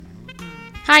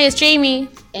Hi, it's Jamie.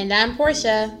 And I'm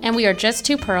Portia. And we are Just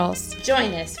Two Pearls.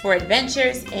 Join us for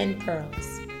Adventures in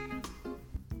Pearls.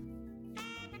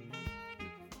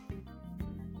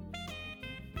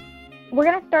 We're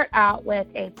going to start out with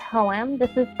a poem. This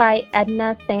is by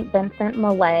Edna St. Vincent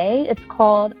Millay. It's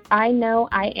called I Know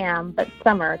I Am But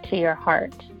Summer to Your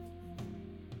Heart.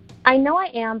 I know I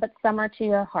am but summer to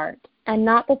your heart, and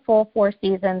not the full 4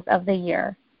 seasons of the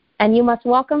year. And you must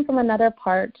welcome from another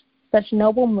part such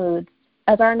noble moods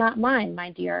as are not mine,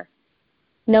 my dear.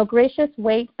 No gracious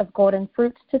weight of golden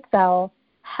fruits to sell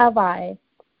have I,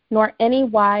 nor any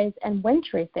wise and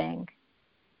wintry thing.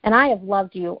 And I have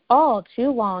loved you all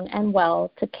too long and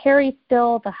well to carry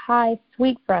still the high,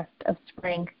 sweet breast of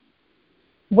spring.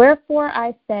 Wherefore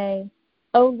I say,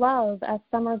 O love, as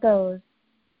summer goes,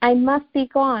 I must be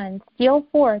gone, steal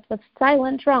forth with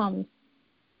silent drums,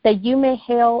 that you may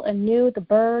hail anew the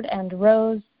bird and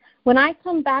rose, when I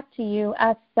come back to you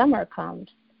as summer comes.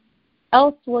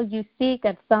 Else will you seek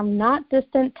at some not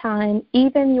distant time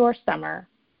even your summer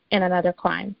in another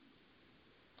clime.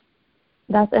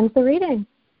 That ends the reading.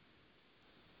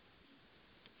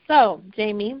 So,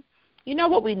 Jamie, you know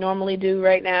what we normally do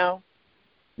right now?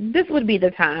 This would be the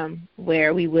time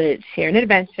where we would share an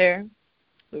adventure,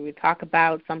 where we talk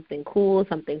about something cool,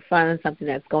 something fun, something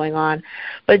that's going on.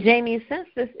 But, Jamie, since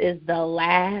this is the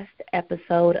last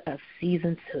episode of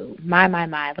Season 2,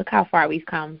 my, look how far we've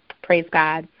come. Praise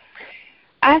God.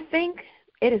 I think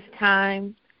it is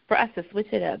time for us to switch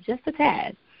it up just a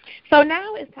tad. So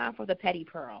now it's time for the Petty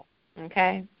Pearl,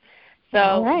 okay?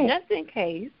 So right. Just in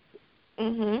case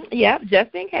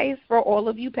for all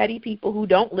of you petty people who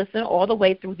don't listen all the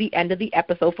way through the end of the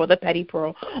episode for the Petty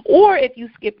Pearl, or if you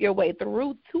skip your way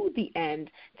through to the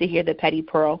end to hear the Petty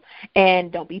Pearl,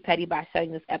 and don't be petty by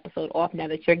shutting this episode off now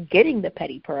that you're getting the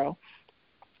Petty Pearl,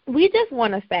 we just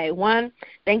want to say, one,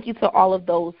 thank you to all of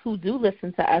those who do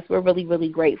listen to us. We're really, really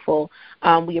grateful.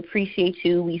 We appreciate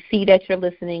you. We see that you're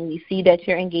listening. We see that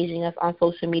you're engaging us on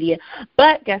social media.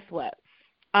 But guess what?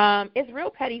 It's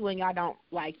real petty when y'all don't,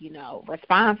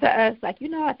 respond to us. At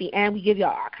the end, we give y'all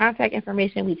our contact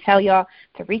information. We tell y'all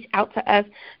to reach out to us.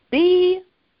 Be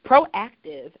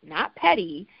proactive, not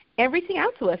petty, and reaching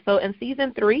out to us. So in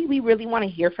Season 3, we really want to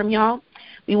hear from y'all.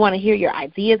 We want to hear your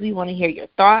ideas. We want to hear your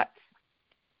thoughts.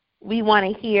 We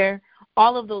want to hear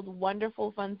all of those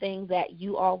wonderful, fun things that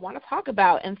you all want to talk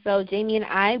about. And so Jamie and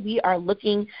I, we are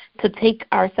looking to take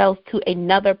ourselves to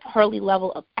another pearly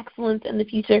level of excellence in the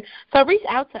future. So reach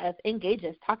out to us, engage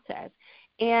us, talk to us.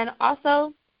 And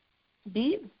also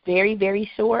be very, very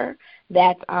sure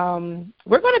that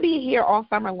we're going to be here all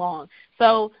summer long.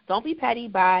 So don't be petty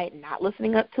by not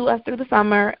listening to us through the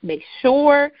summer. Make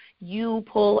sure you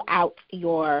pull out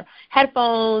your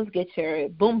headphones, get your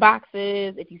boom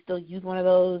boxes, if you still use one of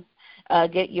those.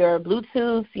 Get your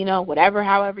Bluetooth,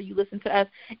 however you listen to us,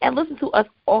 and listen to us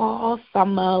all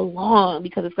summer long,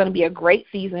 because it's going to be a great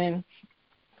season.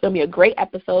 It's going to be a great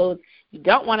episode. You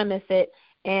don't want to miss it.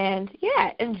 And,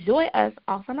 enjoy us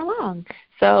all summer long.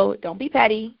 So don't be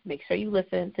petty. Make sure you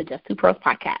listen to Just Two Pearls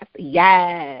podcast.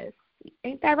 Yes.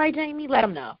 Ain't that right, Jamie? Let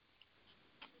them know.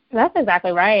 That's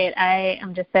exactly right. I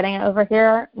am just sitting over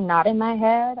here nodding my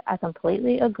head. I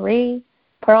completely agree.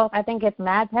 Pearls, I think it's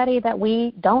mad petty that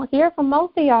we don't hear from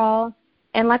most of y'all.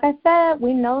 And like I said,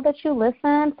 we know that you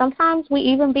listen. Sometimes we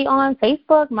even be on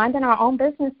Facebook minding our own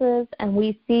businesses, and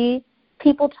we see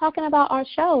people talking about our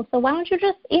show. So why don't you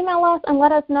just email us and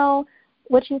let us know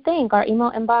what you think. Our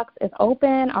email inbox is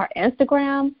open. Our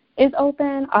Instagram is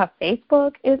open. Our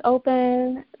Facebook is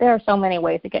open. There are so many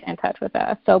ways to get in touch with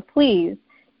us. So please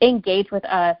engage with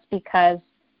us, because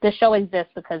the show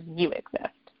exists because you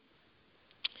exist.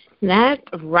 That's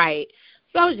right.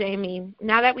 So, Jamie,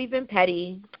 now that we've been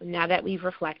petty, now that we've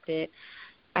reflected,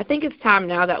 I think it's time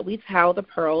now that we tell the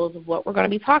pearls of what we're going to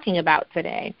be talking about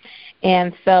today.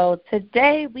 And so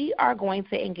today we are going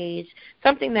to engage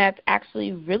something that's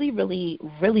actually really, really,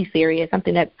 really serious,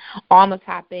 something that's on the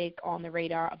topic, on the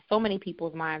radar of so many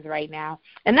people's minds right now,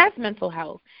 and that's mental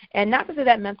health. And not to say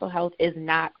that mental health is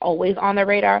not always on the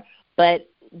radar, but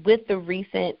with the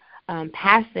recent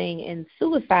passing and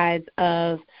suicides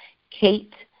of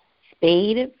Kate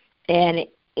Spade and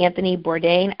Anthony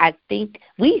Bourdain,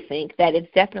 we think that it's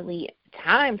definitely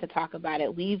time to talk about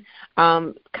it. We've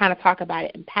kind of talked about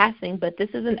it in passing, but this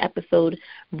is an episode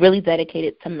really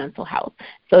dedicated to mental health.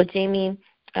 So, Jamie,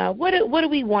 what do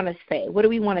we want to say? What do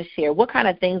we want to share? What kind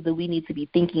of things do we need to be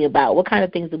thinking about? What kind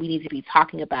of things do we need to be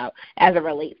talking about as it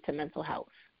relates to mental health?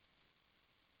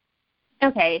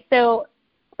 Okay, so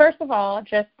first of all,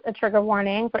 just a trigger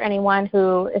warning for anyone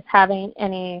who is having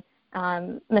any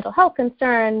mental health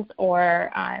concerns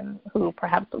or who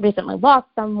perhaps recently lost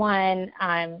someone.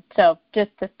 So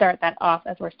just to start that off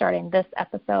as we're starting this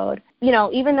episode,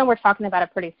 even though we're talking about a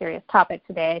pretty serious topic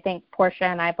today, I think Portia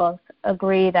and I both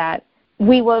agree that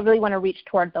we will really want to reach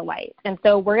toward the light. And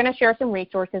so we're going to share some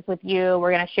resources with you.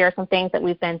 We're going to share some things that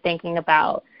we've been thinking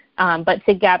about. But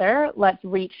together, let's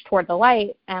reach toward the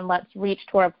light and let's reach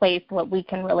toward a place where we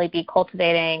can really be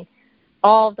cultivating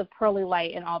all the pearly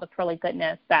light and all the pearly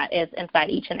goodness that is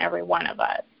inside each and every one of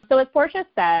us. So as Portia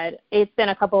said, it's been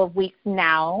a couple of weeks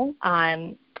now,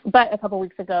 but a couple of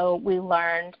weeks ago we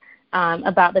learned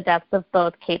about the deaths of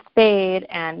both Kate Spade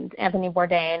and Anthony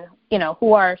Bourdain,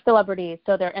 who are celebrities,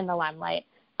 so they're in the limelight.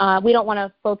 We don't want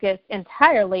to focus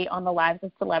entirely on the lives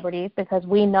of celebrities because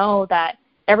we know that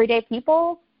everyday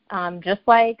people, just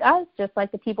like us, just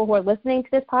like the people who are listening to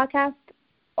this podcast,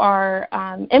 are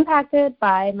impacted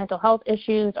by mental health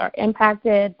issues, are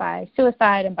impacted by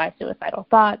suicide and by suicidal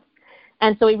thoughts.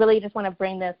 And so we really just want to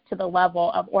bring this to the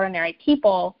level of ordinary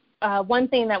people. One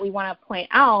thing that we want to point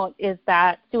out is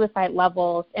that suicide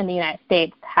levels in the United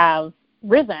States have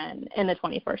risen in the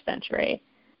 21st century.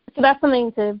 So that's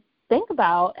something to think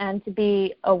about and to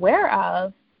be aware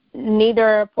of.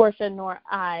 Neither Portia nor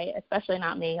I, especially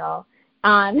not me, y'all,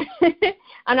 I'm not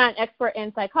an expert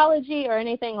in psychology or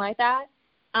anything like that.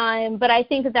 But I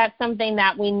think that that's something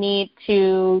that we need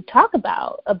to talk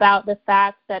about the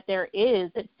fact that there is,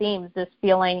 it seems, this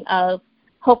feeling of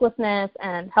hopelessness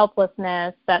and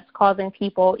helplessness that's causing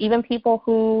people, even people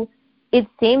who it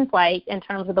seems like in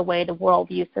terms of the way the world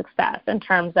views success, in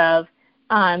terms of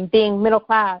being middle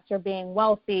class or being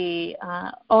wealthy,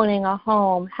 owning a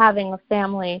home, having a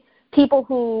family, people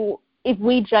who, if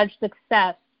we judge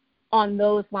success on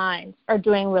those lines, are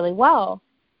doing really well.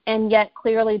 And yet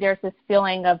clearly there's this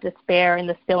feeling of despair and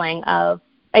this feeling of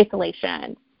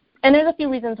isolation. And there's a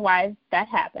few reasons why that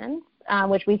happens,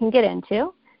 which we can get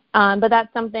into. But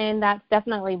that's something that's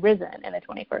definitely risen in the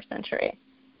 21st century.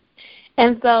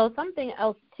 And so something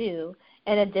else, too,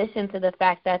 in addition to the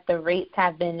fact that the rates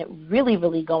have been really,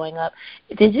 really going up,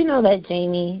 did you know that,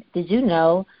 Jamie,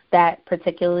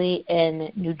 particularly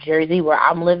in New Jersey where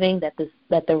I'm living, that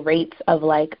the rates of,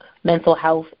 mental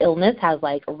health illness has,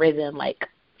 risen,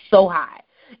 so high.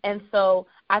 And so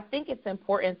I think it's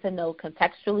important to know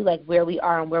contextually, where we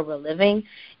are and where we're living,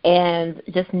 and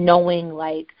just knowing,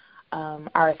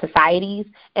 our societies,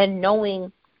 and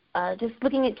knowing, just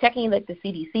checking, the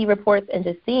CDC reports and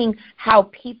just seeing how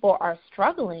people are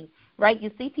struggling, right?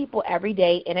 You see people every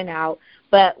day in and out,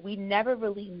 but we never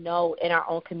really know in our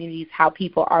own communities how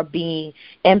people are being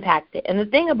impacted. And the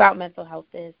thing about mental health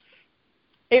is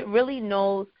it really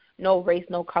knows no race,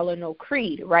 no color, no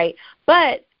creed, right?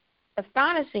 But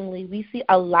astonishingly, we see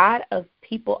a lot of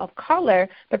people of color,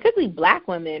 particularly black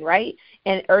women, right,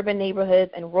 in urban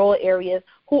neighborhoods and rural areas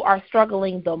who are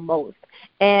struggling the most.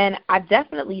 And I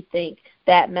definitely think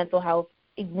that mental health,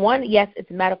 one, yes, it's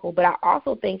medical, but I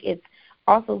also think it's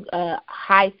also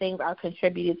high things are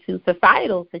contributed to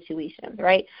societal situations,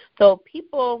 right? So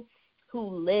people who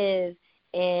live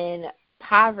in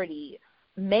poverty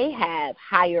may have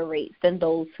higher rates than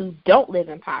those who don't live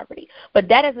in poverty. But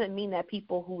that doesn't mean that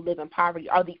people who live in poverty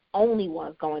are the only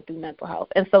ones going through mental health.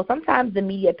 And so sometimes the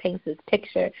media paints this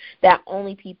picture that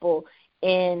only people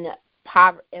in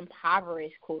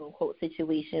impoverished, quote-unquote,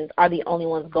 situations are the only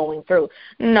ones going through.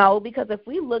 No, because if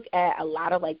we look at a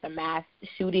lot of, the mass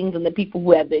shootings and the people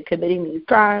who have been committing these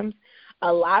crimes,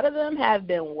 a lot of them have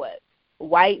been what?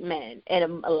 White men.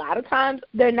 And a lot of times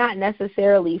they're not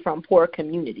necessarily from poor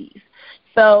communities.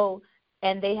 So,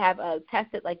 and they have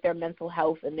tested their mental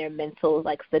health and their mental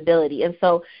stability. And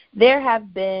so there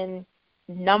have been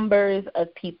numbers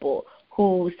of people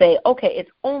who say, okay,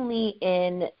 it's only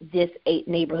in this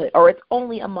neighborhood or it's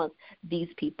only amongst these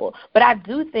people. But I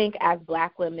do think as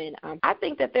black women, I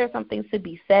think that there's something to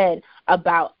be said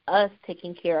about us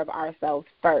taking care of ourselves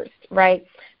first, right?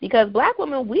 Because black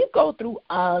women, we go through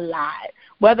a lot.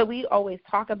 Whether we always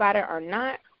talk about it or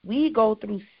not, we go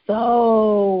through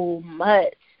so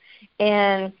much.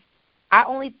 And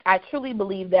I truly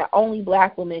believe that only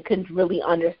black women can really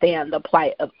understand the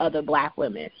plight of other black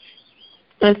women.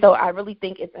 And so I really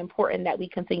think it's important that we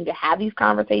continue to have these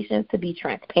conversations, to be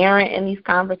transparent in these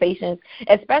conversations,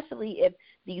 especially if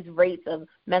these rates of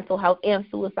mental health and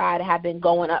suicide have been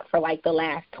going up for the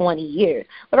last 20 years,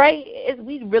 right?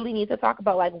 We really need to talk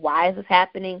about why is this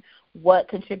happening, what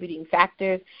contributing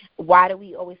factors, why do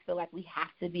we always feel like we have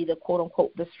to be the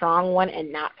quote-unquote the strong one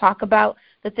and not talk about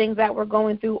the things that we're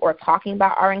going through or talking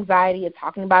about our anxiety or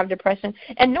talking about our depression,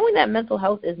 and knowing that mental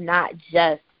health is not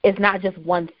just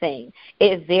one thing.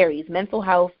 It varies. Mental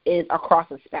health is across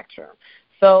a spectrum.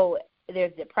 So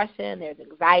there's depression, there's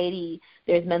anxiety,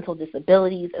 there's mental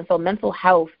disabilities, and so mental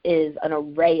health is an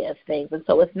array of things. And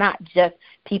so it's not just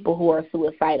people who are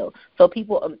suicidal. So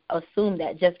people assume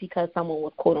that just because someone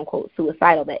was quote-unquote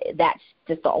suicidal, that that's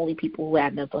just the only people who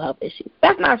have mental health issues.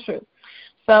 That's not true.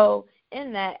 So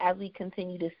in that, as we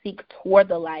continue to seek toward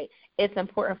the light, it's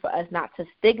important for us not to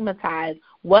stigmatize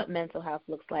what mental health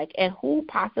looks like and who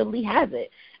possibly has it.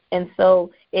 And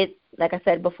so it, like I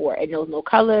said before, it knows no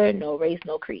color, no race,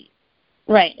 no creed.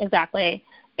 Right, exactly.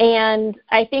 And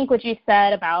I think what you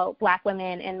said about Black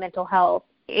women and mental health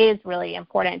is really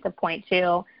important to point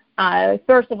to.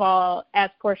 First of all, as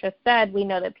Portia said, we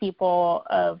know that people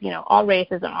of, all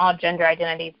races and all gender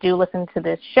identities do listen to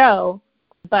this show.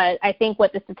 But I think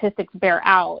what the statistics bear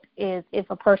out is if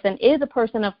a person is a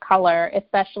person of color,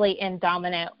 especially in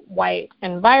dominant white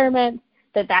environments,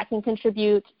 that can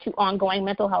contribute to ongoing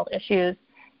mental health issues.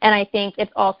 And I think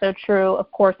it's also true, of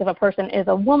course, if a person is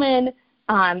a woman,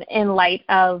 in light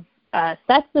of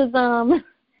sexism,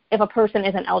 if a person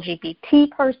is an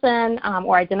LGBT person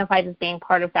or identifies as being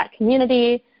part of that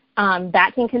community,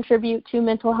 that can contribute to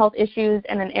mental health issues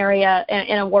in an area,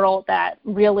 in a world that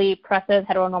really presses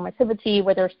heteronormativity,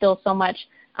 where there's still so much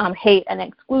hate and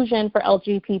exclusion for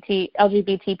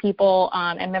LGBT people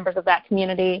and members of that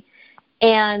community.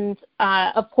 And,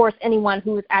 of course, anyone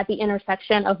who is at the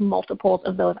intersection of multiples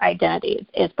of those identities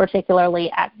is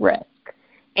particularly at risk.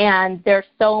 And there's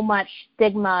so much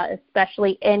stigma,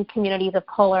 especially in communities of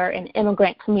color and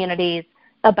immigrant communities,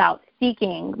 about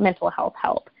seeking mental health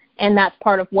help. And that's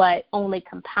part of what only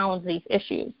compounds these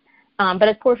issues. But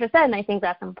as Portia said, and I think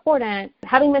that's important,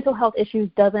 having mental health issues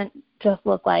doesn't just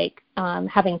look like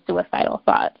having suicidal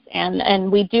thoughts.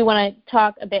 And we do want to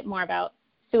talk a bit more about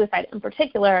suicide in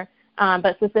particular,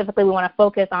 but specifically we want to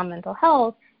focus on mental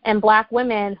health and Black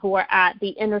women who are at the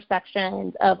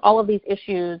intersections of all of these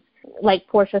issues. Like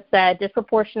Portia said,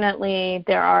 disproportionately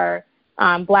there are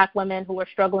Black women who are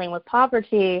struggling with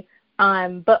poverty,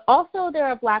 but also there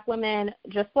are Black women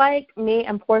just like me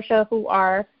and Portia who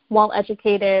are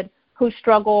well-educated, who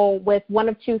struggle with one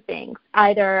of two things,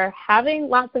 either having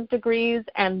lots of degrees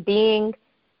and being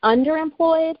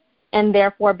underemployed and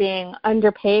therefore being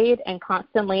underpaid and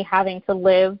constantly having to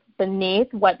live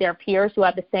beneath what their peers who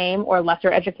have the same or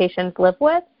lesser educations live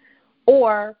with,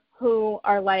 or who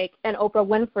are like an Oprah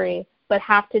Winfrey but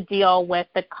have to deal with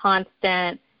the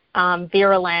constant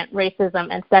virulent racism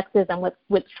and sexism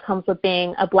which comes with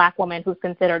being a Black woman who's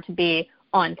considered to be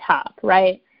on top,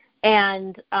 right?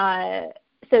 And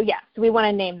so, yes, we want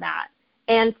to name that.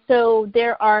 And so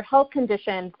there are health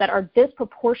conditions that are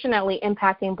disproportionately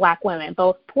impacting Black women,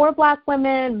 both poor Black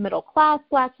women, middle-class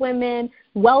Black women,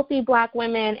 wealthy Black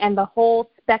women, and the whole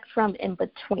spectrum in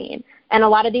between. And a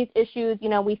lot of these issues,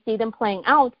 we see them playing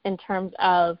out in terms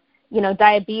of,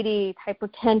 diabetes,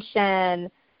 hypertension,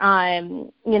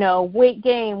 weight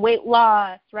gain, weight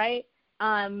loss, right?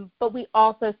 But we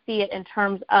also see it in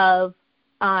terms of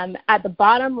at the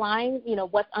bottom line,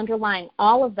 what's underlying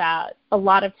all of that a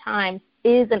lot of times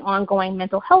is an ongoing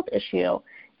mental health issue.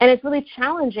 And it's really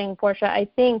challenging, Portia, I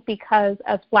think, because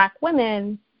as Black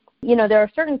women, there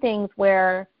are certain things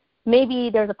where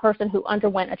maybe there's a person who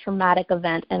underwent a traumatic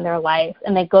event in their life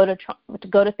and they go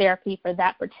to therapy for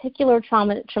that particular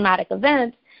traumatic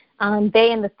event.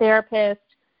 They and the therapist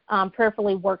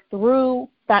prayerfully work through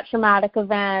that traumatic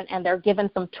event, and they're given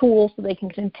some tools so they can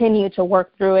continue to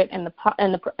work through it in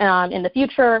the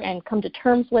future and come to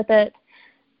terms with it.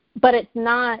 But it's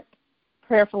not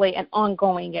prayerfully an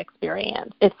ongoing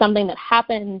experience. It's something that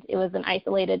happened. It was an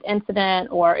isolated incident,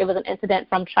 or it was an incident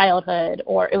from childhood,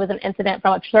 or it was an incident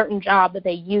from a certain job that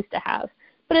they used to have.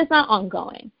 But it's not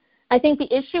ongoing. I think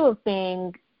the issue of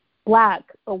being Black,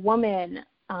 a woman,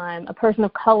 a person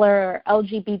of color,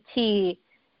 LGBT,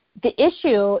 the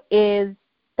issue is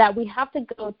that we have to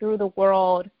go through the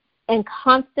world and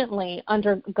constantly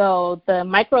undergo the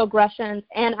microaggressions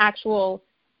and actual,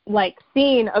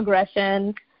 seen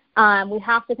aggressions. We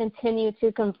have to continue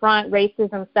to confront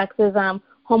racism, sexism,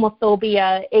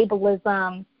 homophobia,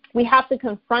 ableism. We have to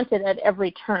confront it at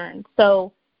every turn.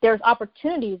 So there's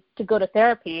opportunities to go to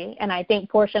therapy, and I think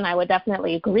Portia and I would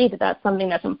definitely agree that that's something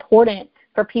that's important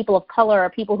for people of color or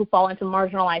people who fall into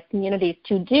marginalized communities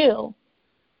to do.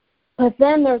 But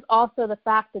then there's also the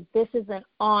fact that this is an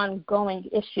ongoing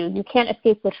issue. You can't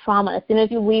escape the trauma. As soon as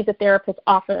you leave the therapist's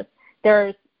office,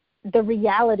 there's the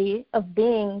reality of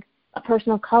being a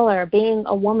person of color, being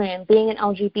a woman, being an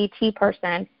LGBT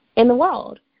person in the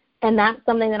world. And that's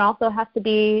something that also has to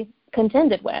be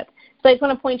contended with. So I just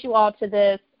want to point you all to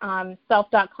this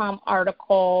Self.com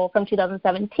article from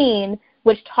 2017,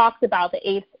 which talks about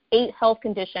the eight health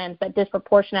conditions that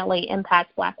disproportionately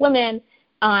impact Black women.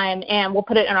 and we'll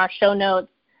put it in our show notes.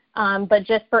 But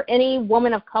just for any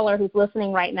woman of color who's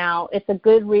listening right now, it's a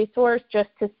good resource just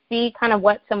to see kind of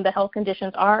what some of the health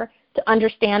conditions are, to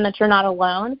understand that you're not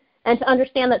alone, and to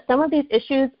understand that some of these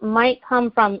issues might come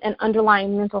from an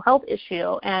underlying mental health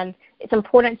issue, and it's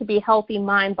important to be healthy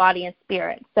mind, body, and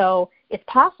spirit. So it's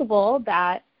possible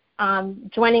that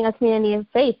joining a community of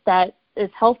faith that is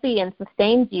healthy and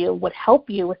sustains you would help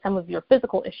you with some of your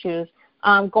physical issues.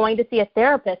 Going to see a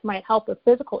therapist might help with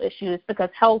physical issues because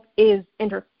health is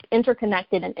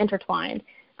interconnected and intertwined.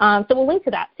 So we'll link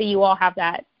to that so you all have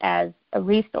that as a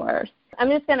resource. I'm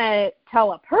just going to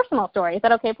tell a personal story. Is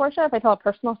that okay, Portia, if I tell a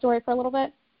personal story for a little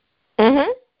bit?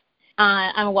 Mm-hmm.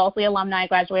 I'm a Wellesley alumni. I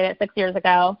graduated 6 years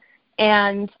ago.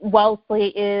 And Wellesley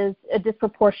is a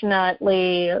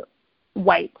disproportionately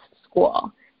white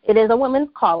school. It is a women's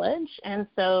college, and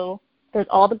so there's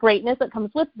all the greatness that comes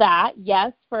with that,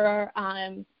 yes, for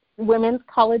women's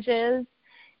colleges.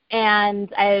 And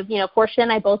Portia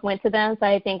and I both went to them, so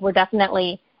I think we're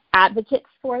definitely advocates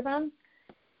for them.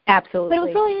 Absolutely.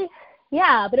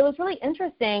 But it was really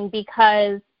interesting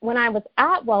because when I was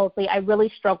at Wellesley, I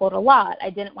really struggled a lot.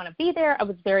 I didn't want to be there. I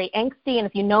was very angsty, and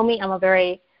if you know me, I'm a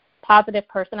very positive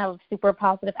person. I have a super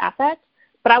positive affect.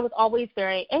 But I was always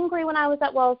very angry when I was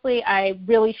at Wellesley. I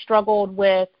really struggled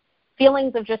with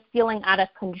feelings of just feeling out of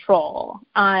control.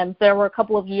 There were a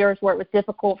couple of years where it was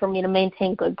difficult for me to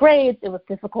maintain good grades. It was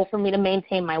difficult for me to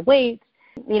maintain my weight.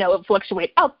 It would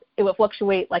fluctuate up. It would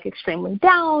fluctuate like extremely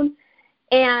down.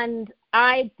 And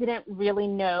I didn't really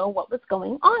know what was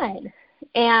going on.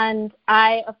 And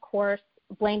I, of course,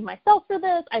 blamed myself for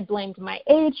this. I blamed my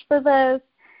age for this.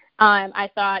 I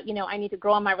thought, I need to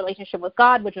grow in my relationship with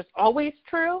God, which is always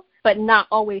true, but not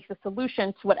always the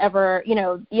solution to whatever,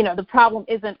 the problem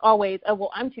isn't always, oh, well,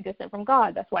 I'm too distant from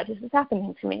God. That's why this is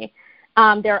happening to me.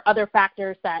 There are other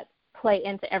factors that play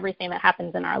into everything that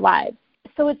happens in our lives.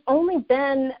 So it's only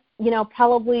been,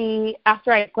 probably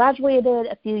after I graduated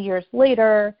a few years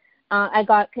later, I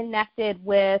got connected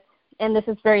with, and this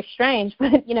is very strange,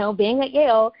 but, being at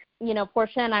Yale,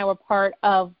 Portia and I were part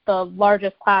of the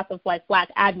largest class of Black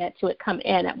admits who had come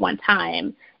in at one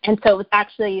time. And so it was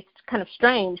actually kind of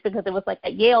strange because it was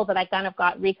at Yale that I kind of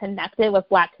got reconnected with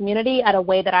Black community at a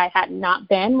way that I had not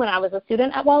been when I was a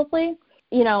student at Wellesley.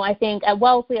 I think at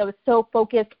Wellesley I was so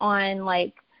focused on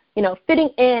fitting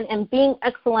in and being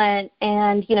excellent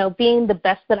and, being the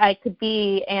best that I could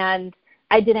be. And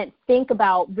I didn't think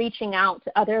about reaching out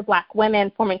to other Black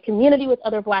women, forming community with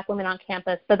other Black women on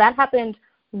campus. But that happened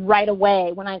right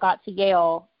away when I got to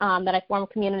Yale, that I formed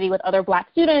community with other Black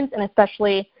students and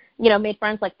especially, made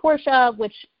friends like Portia,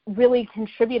 which really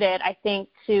contributed, I think,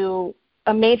 to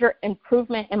a major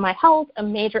improvement in my health, a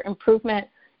major improvement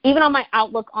even on my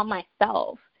outlook on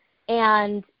myself.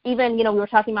 And even, we were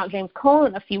talking about James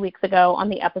Cone a few weeks ago on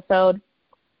the episode.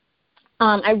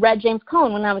 I read James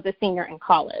Cone when I was a senior in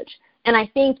college. And I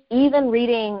think even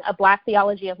reading A Black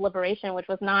Theology of Liberation, which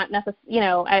was not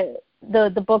necessarily,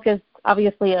 the book is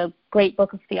obviously a great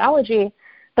book of theology,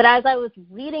 but as I was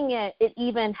reading it, it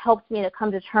even helped me to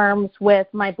come to terms with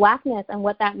my Blackness and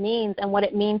what that means and what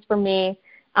it means for me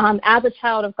as a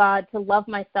child of God to love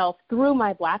myself through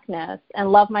my Blackness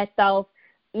and love myself,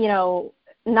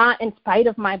 not in spite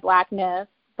of my Blackness,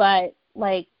 but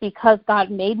because God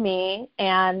made me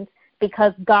and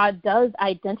because God does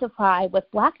identify with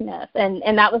Blackness.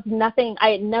 And that was nothing, I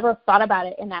had never thought about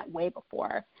it in that way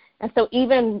before. And so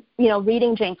even,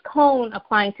 reading James Cone,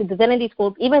 applying to divinity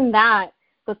schools, even that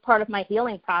was part of my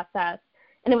healing process.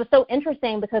 And it was so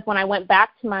interesting because when I went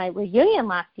back to my reunion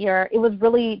last year, it was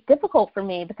really difficult for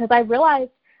me because I realized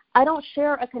I don't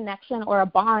share a connection or a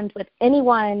bond with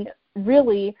anyone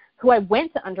really who I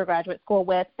went to undergraduate school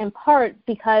with, in part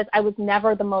because I was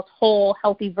never the most whole,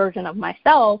 healthy version of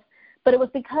myself. But it was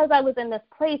because I was in this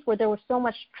place where there was so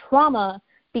much trauma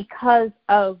because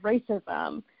of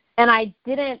racism. And I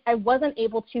wasn't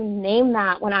able to name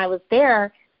that when I was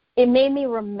there. It made me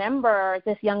remember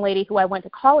this young lady who I went to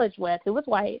college with who was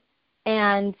white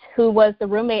and who was the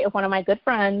roommate of one of my good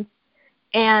friends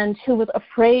and who was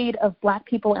afraid of Black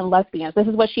people and lesbians. This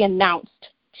is what she announced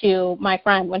to my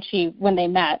friend when they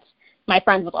met. My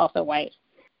friend was also white.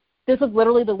 This was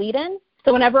literally the lead-in.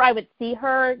 So whenever I would see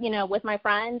her, with my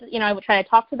friend, I would try to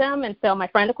talk to them. And so my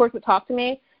friend, of course, would talk to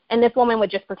me. And this woman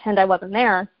would just pretend I wasn't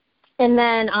there. And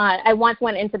then I once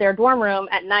went into their dorm room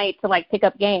at night to, pick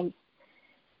up games.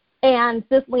 And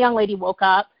this young lady woke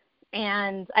up,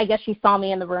 and I guess she saw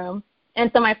me in the room. And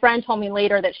so my friend told me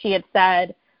later that she had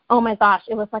said, oh, my gosh,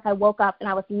 it was like I woke up and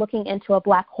I was looking into a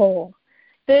black hole.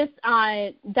 This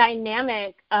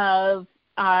dynamic of,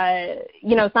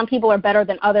 some people are better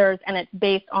than others and it's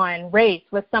based on race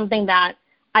was something that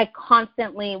I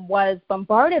constantly was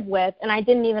bombarded with, and I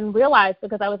didn't even realize,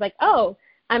 because I was like, oh,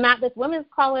 I'm at this women's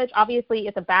college. Obviously,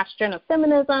 it's a bastion of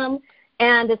feminism,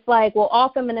 and it's like, well,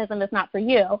 all feminism is not for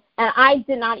you. And I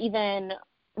did not even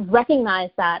recognize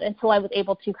that until I was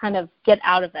able to kind of get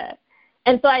out of it.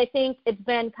 And so I think it's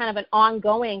been kind of an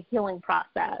ongoing healing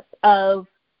process of,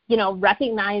 you know,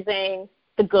 recognizing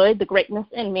the good, the greatness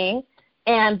in me,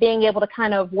 and being able to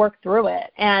kind of work through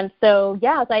it. And so,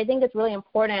 yes, I think it's really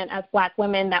important as Black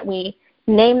women that we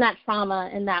name that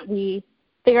trauma and that we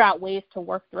figure out ways to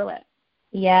work through it.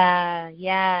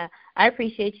 Yeah. I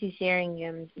appreciate you sharing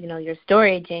your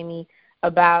story, Jamie,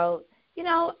 about,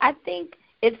 I think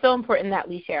it's so important that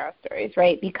we share our stories,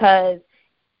 right? Because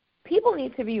people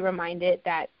need to be reminded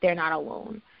that they're not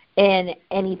alone in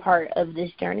any part of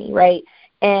this journey, right?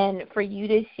 And for you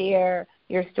to share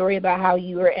your story about how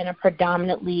you were in a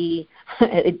predominantly,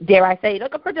 dare I say,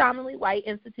 like a predominantly white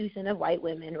institution of white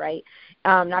women, right?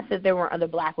 Not that there weren't other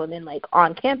Black women like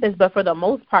on campus, but for the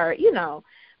most part,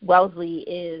 Wellesley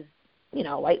is,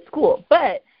 a white school.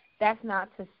 But that's not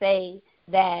to say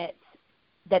that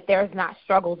there's not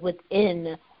struggles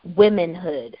within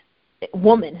womanhood.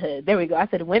 There we go. I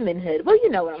said womanhood. Well, you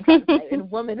know what I'm trying to say. In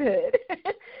womanhood.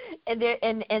 And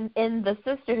in the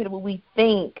sisterhood, where we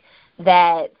think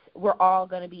that we're all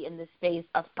going to be in this space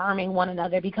affirming one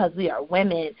another because we are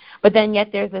women, but then yet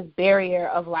there's this barrier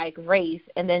of like race,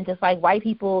 and then just like white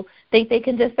people think they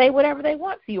can just say whatever they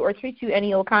want to you or treat you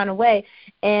any old kind of way.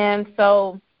 And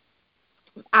so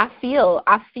I feel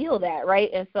that, right?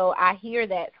 And so I hear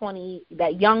that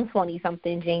young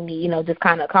 20-something Jamie, just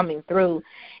kind of coming through,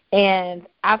 and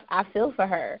I feel for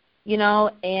her,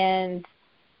 and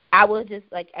I would just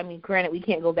granted we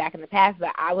can't go back in the past,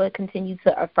 but I would continue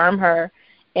to affirm her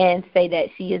and say that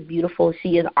she is beautiful,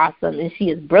 she is awesome, and she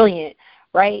is brilliant,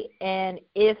 right? And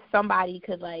if somebody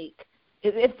could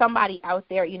if somebody out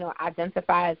there,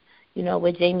 identifies,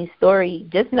 with Jamie's story,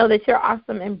 just know that you're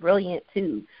awesome and brilliant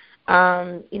too.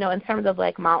 In terms of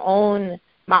like my own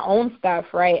stuff,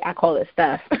 right? I call it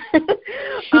stuff.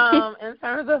 In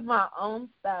terms of my own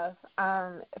stuff,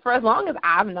 for as long as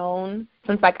I've known,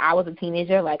 since like I was a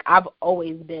teenager, like I've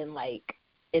always been like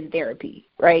in therapy,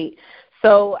 right?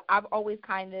 So I've always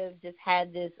kind of just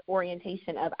had this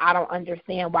orientation of I don't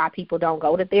understand why people don't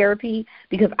go to therapy,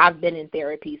 because I've been in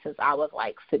therapy since I was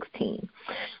like 16.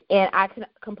 And I can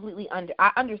completely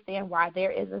I understand why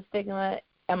there is a stigma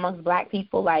amongst Black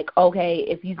people, like, okay,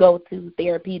 if you go to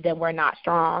therapy, then we're not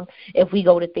strong. If we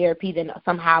go to therapy, then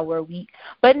somehow we're weak.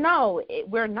 But no,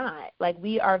 we're not. Like,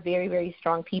 we are very, very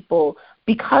strong people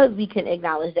because we can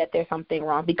acknowledge that there's something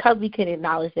wrong, because we can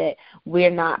acknowledge that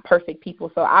we're not perfect people.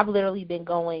 So I've literally been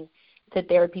going to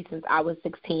therapy since I was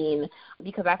 16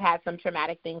 because I've had some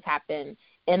traumatic things happen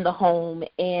in the home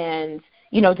and,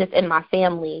 just in my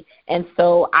family. And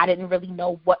so I didn't really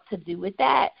know what to do with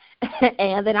that.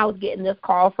 And then I was getting this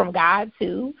call from God,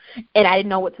 too, and I didn't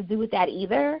know what to do with that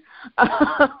either.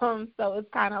 So it's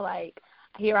kind of like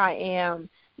here I am,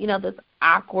 this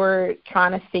awkward,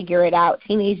 trying to figure it out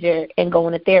teenager and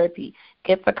going to therapy,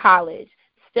 get to college,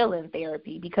 still in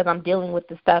therapy because I'm dealing with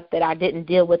the stuff that I didn't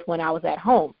deal with when I was at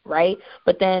home, right?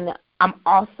 But then I'm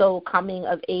also coming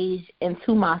of age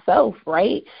into myself,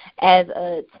 right, as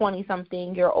a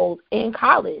 20-something-year-old in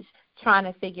college trying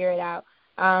to figure it out.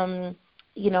 I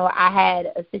had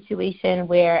a situation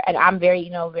where, and I'm very,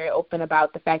 very open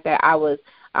about the fact that I was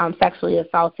sexually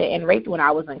assaulted and raped when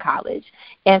I was in college.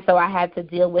 And so I had to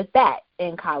deal with that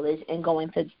in college and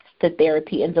going to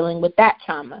therapy and dealing with that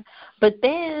trauma. But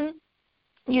then,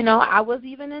 I was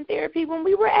even in therapy when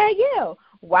we were at Yale.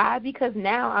 Why? Because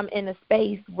now I'm in a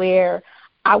space where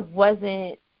I was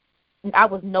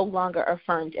no longer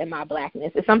affirmed in my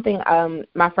Blackness. It's something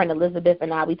my friend Elizabeth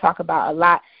and I, we talk about a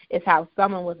lot, is how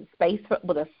someone was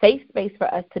a safe space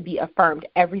for us to be affirmed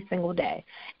every single day.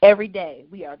 Every day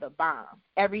we are the bomb.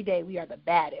 Every day we are the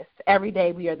baddest. Every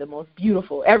day we are the most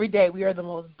beautiful. Every day we are the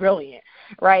most brilliant,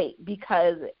 right?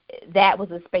 Because that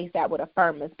was a space that would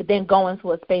affirm us. But then going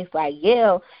to a space like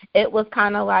Yale, it was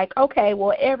kind of like, okay,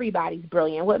 well, everybody's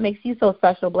brilliant. What makes you so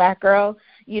special, Black girl?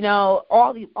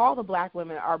 All the Black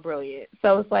women are brilliant.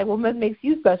 So it's like, well, what makes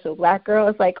you special, Black girl?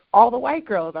 It's like all the white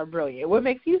girls are brilliant. What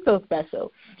makes you so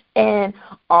special? And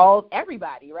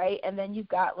everybody, right? And then you've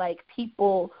got like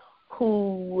people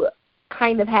who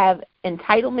kind of have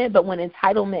entitlement, but when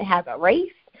entitlement has a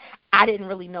race, I didn't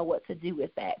really know what to do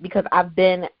with that because I've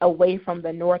been away from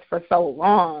the North for so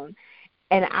long.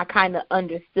 and I kind of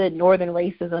understood Northern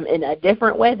racism in a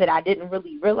different way that I didn't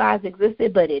really realize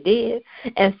existed, but it did.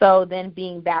 And so then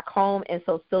being back home, and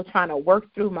so still trying to work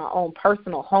through my own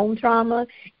personal home trauma,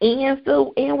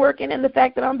 and working in the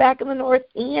fact that I'm back in the North,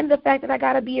 and the fact that I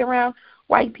got to be around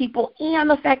white people, and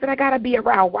the fact that I got to be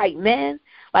around white men,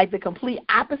 like the complete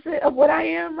opposite of what I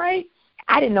am, right?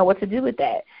 I didn't know what to do with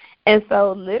that. And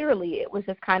so literally it was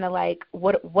just kind of like,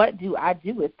 what do I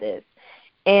do with this?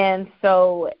 And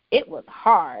so it was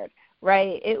hard,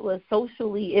 right? It was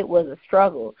socially, it was a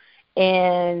struggle.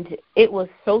 And it was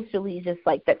socially just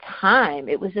like the time.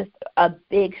 It was just a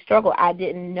big struggle. I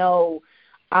didn't know.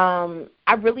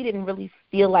 I really didn't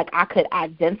feel like I could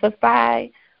identify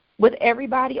with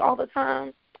everybody all the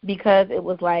time, because it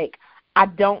was like I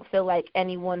don't feel like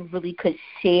anyone really could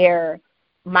share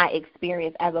my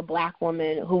experience as a black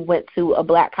woman who went to a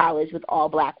black college with all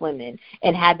black women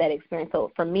and had that experience.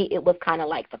 So for me, it was kind of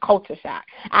like the culture shock.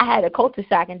 I had a culture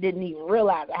shock and didn't even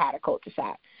realize I had a culture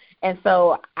shock. And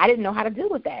so I didn't know how to deal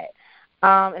with that.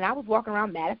 And I was walking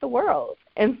around mad at the world.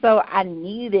 And so I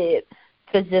needed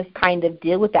to just kind of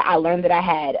deal with that. I learned that I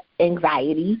had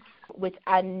anxiety, which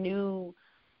I knew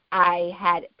I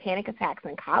had panic attacks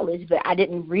in college, but I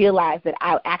didn't realize that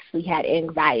I actually had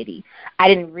anxiety. I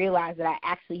didn't realize that I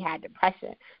actually had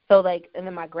depression. So, and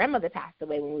then my grandmother passed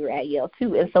away when we were at Yale,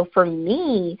 too. And so for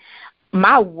me,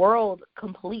 my world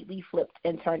completely flipped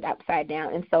and turned upside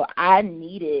down. And so I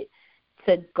needed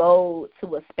to go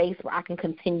to a space where I can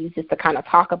continue just to kind of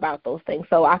talk about those things.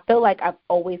 So I feel like I've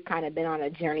always kind of been on a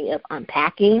journey of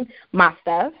unpacking my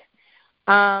stuff.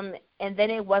 And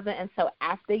then it wasn't until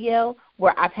after Yale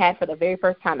where I've had, for the very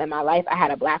first time in my life, I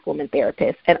had a black woman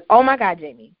therapist. And, oh, my God,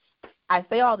 Jamie, I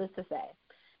say all this to say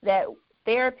that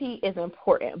therapy is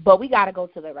important, but we got to go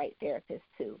to the right therapist,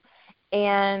 too.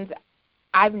 And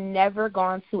I've never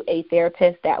gone to a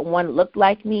therapist that, one, looked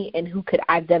like me and who could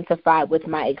identify with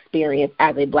my experience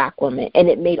as a black woman. And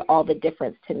it made all the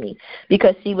difference to me,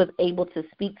 because she was able to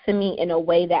speak to me in a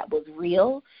way that was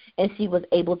real, and she was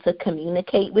able to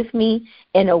communicate with me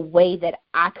in a way that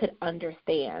I could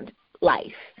understand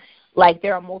life. Like,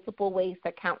 there are multiple ways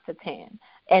to count to 10,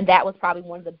 and that was probably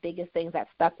one of the biggest things that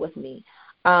stuck with me.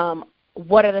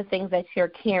 What are the things that you're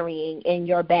carrying in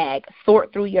your bag?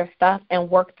 Sort through your stuff and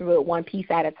work through it one piece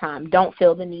at a time. Don't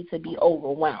feel the need to be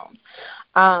overwhelmed,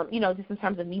 just in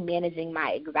terms of me managing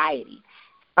my anxiety.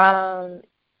 And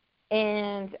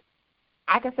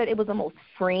like I said, it was the most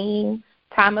freeing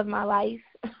time of my life,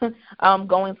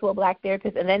 going to a black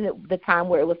therapist, and then the time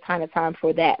where it was kind of time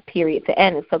for that period to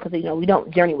end. And so, because, we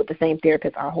don't journey with the same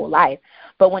therapist our whole life.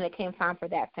 But when it came time for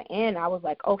that to end, I was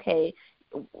like, okay,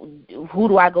 who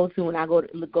do I go to when I go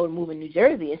to move in New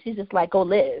Jersey? And she's just like, go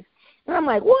live. And I'm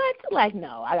like, what? Like,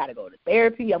 no, I got to go to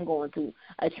therapy. I'm going to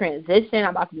a transition.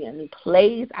 I'm about to be in a new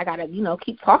place. I got to,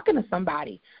 keep talking to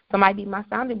somebody. Somebody be my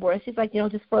sounding board. And she's like,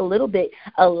 just for a little bit,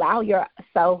 allow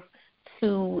yourself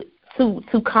to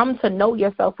come to know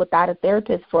yourself without a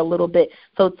therapist for a little bit.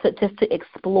 So to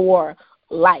explore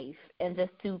life and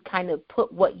just to kind of put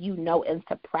what you know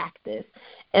into practice.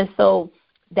 And so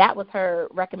that was her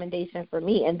recommendation for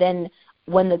me. And then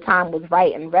when the time was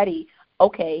right and ready,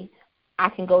 okay, I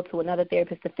can go to another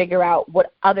therapist to figure out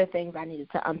what other things I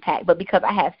needed to unpack. But because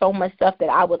I had so much stuff that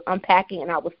I was unpacking, and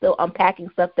I was still unpacking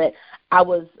stuff it's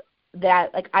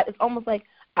almost like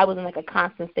I was in like a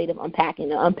constant state of unpacking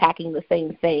the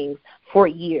same things for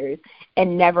years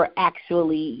and never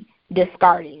actually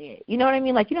discarding it. You know what I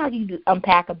mean? Like, how you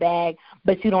unpack a bag,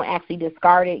 but you don't actually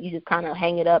discard it. You just kind of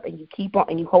hang it up and you keep on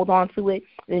and you hold on to it.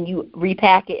 And then you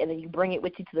repack it, and then you bring it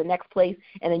with you to the next place,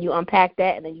 and then you unpack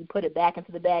that, and then you put it back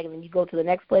into the bag, and then you go to the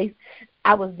next place.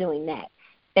 I was doing that.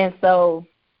 And so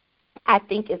I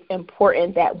think it's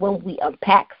important that when we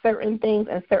unpack certain things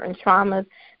and certain traumas,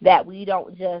 that we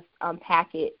don't just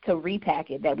unpack it to repack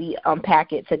it, that we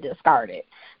unpack it to discard it,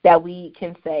 that we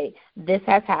can say, this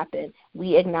has happened,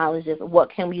 we acknowledge this, what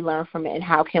can we learn from it, and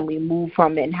how can we move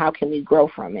from it, and how can we grow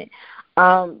from it?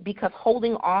 Because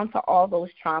holding on to all those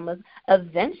traumas,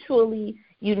 eventually,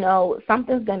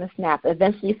 something's going to snap.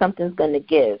 Eventually something's going to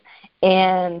give,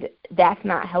 and that's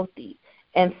not healthy.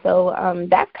 And so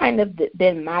that's kind of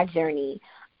been my journey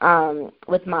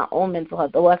with my own mental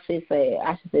health. Well, I should say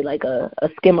like a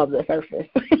skim of the surface.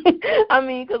 I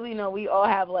mean, because, we all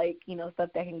have, stuff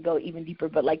that can go even deeper.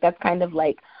 But, that's kind of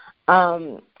like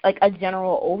a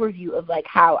general overview of,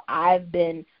 how I've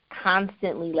been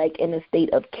constantly, in a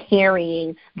state of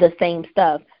carrying the same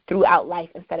stuff throughout life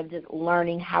instead of just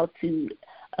learning how to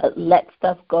let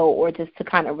stuff go or just to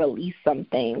kind of release some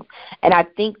things. And I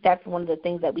think that's one of the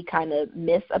things that we kind of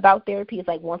miss about therapy is,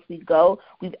 once we go,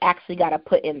 we've actually got to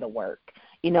put in the work.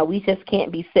 We just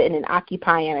can't be sitting and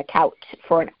occupying a couch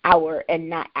for an hour and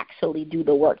not actually do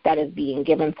the work that is being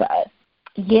given to us.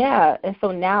 Yeah, and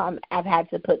so now I've had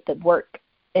to put the work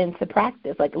into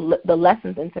practice, like the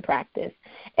lessons into practice,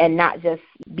 and not just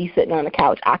be sitting on the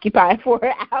couch occupying for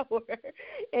an hour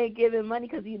and giving money,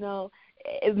 because,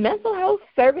 mental health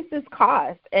services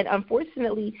cost, and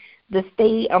unfortunately the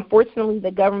state, unfortunately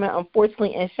the government,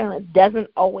 unfortunately insurance doesn't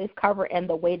always cover in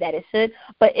the way that it should.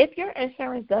 But if your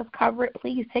insurance does cover it,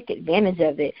 please take advantage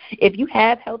of it. If you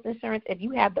have health insurance, if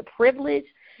you have the privilege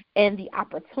and the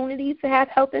opportunity to have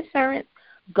health insurance,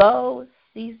 go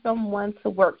see someone to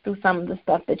work through some of the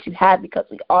stuff that you have, because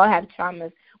we all have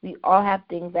traumas. We all have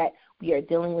things that we are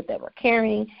dealing with that we're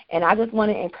carrying. And I just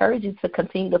want to encourage you to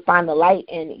continue to find the light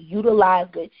and utilize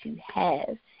what you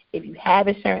have. If you have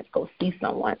insurance, go see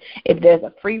someone. If there's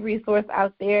a free resource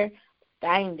out there,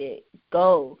 find it.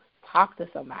 Go talk to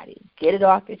somebody. Get it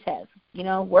off your chest.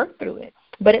 Work through it.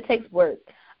 But it takes work.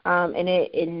 And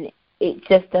it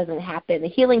just doesn't happen. The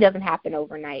healing doesn't happen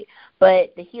overnight,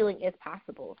 but the healing is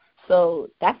possible. So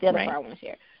that's the other part I want to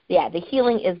share. Yeah, the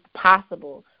healing is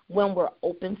possible when we're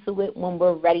open to it, when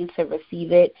we're ready to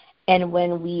receive it, and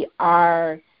when we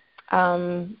are,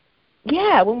 when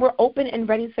we're open and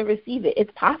ready to receive it.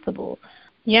 It's possible.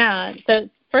 Yeah. So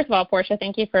first of all, Portia,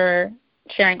 thank you for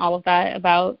sharing all of that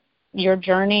about your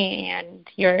journey and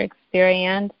your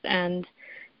experience and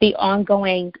the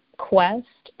ongoing quest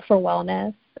for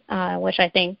wellness, which I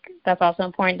think that's also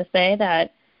important to say,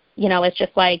 that it's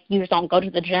just like you just don't go to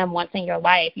the gym once in your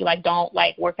life. You don't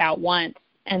work out once,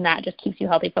 and that just keeps you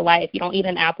healthy for life. You don't eat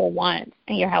an apple once,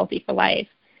 and you're healthy for life.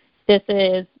 This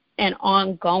is an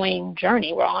ongoing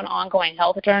journey. We're on ongoing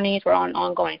health journeys. We're on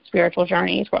ongoing spiritual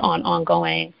journeys. We're on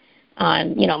ongoing,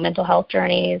 mental health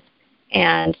journeys.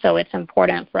 And so it's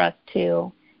important for us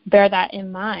to bear that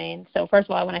in mind. So first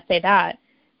of all, I want to say that.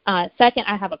 Second,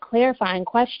 I have a clarifying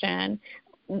question.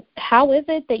 How is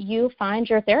it that you find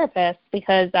your therapist?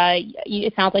 Because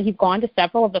it sounds like you've gone to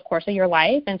several over the course of your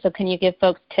life. And so can you give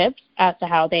folks tips as to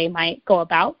how they might go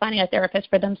about finding a therapist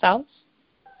for themselves?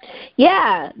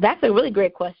 Yeah, that's a really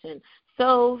great question.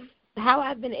 So how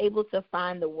I've been able to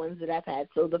find the ones that I've had.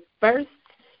 So the first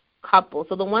couple,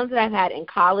 so the ones that I've had in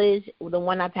college, the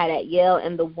one I've had at Yale,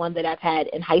 and the one that I've had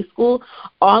in high school,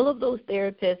 all of those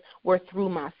therapists were through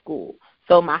my school.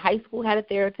 So my high school had a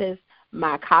therapist,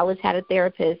 my college had a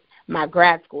therapist, my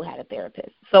grad school had a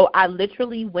therapist. So I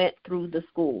literally went through the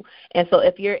school. And so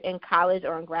if you're in college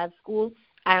or in grad school,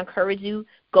 I encourage you,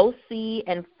 go see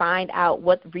and find out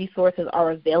what resources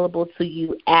are available to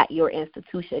you at your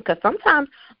institution, because sometimes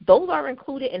those are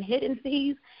included in hidden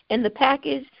fees in the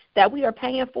package that we are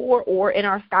paying for, or in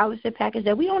our scholarship package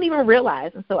that we don't even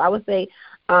realize. And so I would say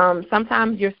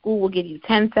sometimes your school will give you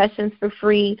 10 sessions for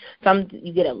free. Some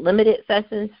you get a limited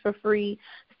sessions for free.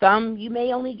 Some you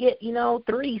may only get,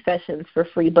 3 sessions for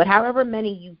free. But however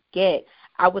many you get,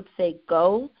 I would say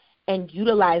go and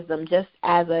utilize them just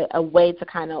as a way to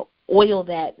kind of oil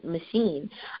that machine.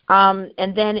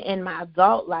 And then in my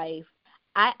adult life,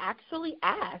 I actually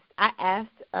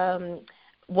asked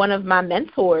one of my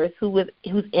mentors who's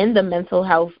in the mental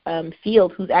health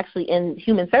field, who's actually in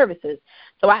human services.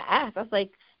 So I was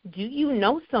like, do you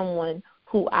know someone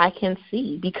who I can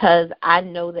see? Because I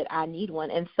know that I need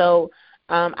one. And so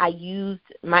I used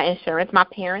my insurance, my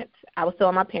parents. I was still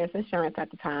on my parents' insurance at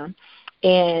the time.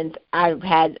 And I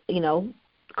had,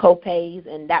 co-pays,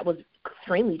 and that was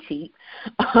extremely cheap.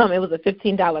 It was a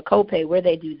 $15 co-pay. Where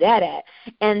they do that at?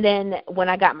 And then when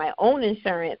I got my own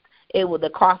insurance,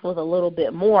 the cost was a little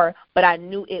bit more, but I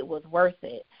knew it was worth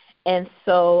it. And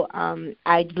so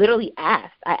I literally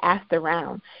asked. I asked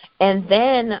around. And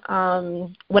then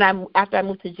after I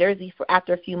moved to Jersey,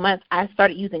 after a few months, I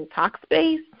started using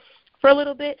Talkspace for a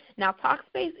little bit. Now,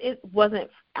 Talkspace,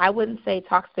 I wouldn't say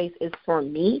Talkspace is for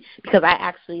me, because I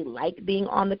actually like being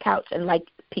on the couch and like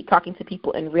talking to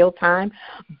people in real time.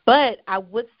 But I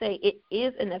would say it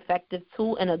is an effective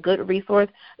tool and a good resource,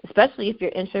 especially if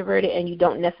you're introverted and you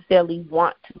don't necessarily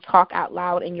want to talk out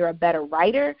loud and you're a better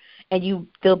writer and you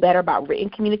feel better about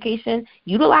written communication.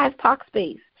 Utilize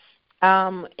Talkspace.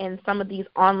 And some of these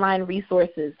online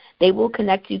resources, they will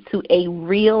connect you to a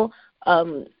real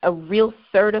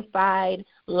certified,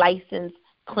 licensed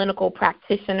clinical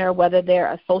practitioner, whether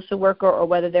they're a social worker or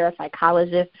whether they're a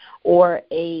psychologist or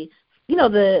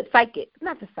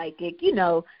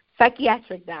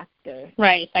psychiatric doctor.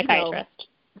 Right, psychiatrist.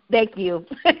 Thank you.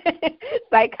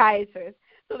 Psychiatrist.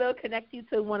 So they'll connect you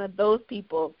to one of those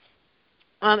people.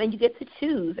 And you get to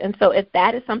choose. And so if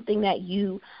that is something that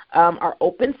you are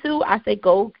open to, I say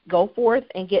go forth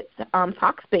and get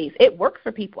Talkspace. It works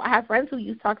for people. I have friends who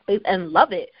use Talkspace and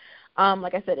love it.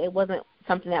 Like I said, it wasn't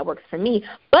something that works for me.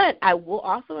 But I will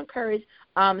also encourage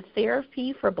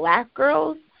Therapy for Black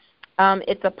Girls.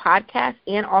 It's a podcast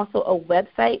and also a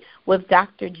website with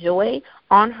Dr. Joy.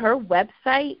 On her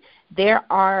website, there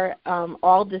are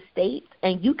all the states,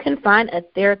 and you can find a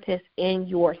therapist in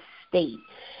your state.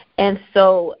 And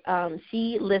so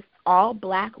she lists all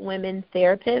Black women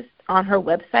therapists on her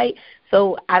website.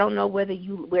 So I don't know where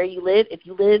you live, if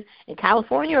you live in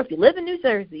California or if you live in New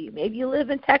Jersey, maybe you live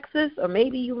in Texas or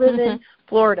maybe you live in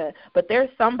Florida, but there's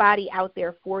somebody out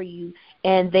there for you,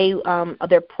 and they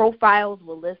their profiles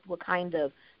will list what kind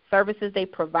of services they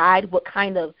provide, what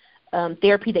kind of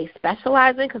therapy they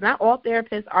specialize in, because not all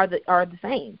therapists are the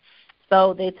same.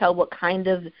 So they tell what kind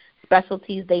of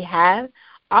specialties they have.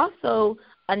 Also,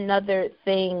 another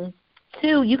thing,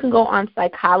 too, you can go on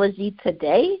Psychology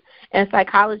Today, and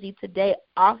Psychology Today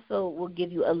also will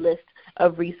give you a list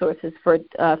of resources for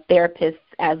therapists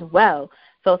as well.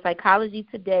 So Psychology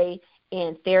Today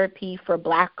and Therapy for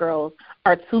Black Girls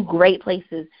are two great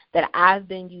places that I've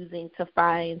been using to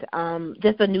find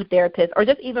just a new therapist, or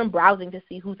just even browsing to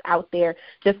see who's out there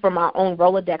just for my own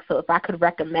Rolodex. So if I could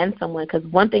recommend someone, because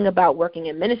one thing about working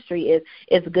in ministry is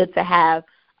it's good to have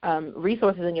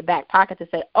resources in your back pocket to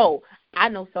say, oh, I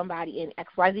know somebody in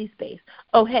XYZ space.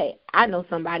 Oh, hey, I know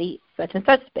somebody such and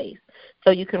such space.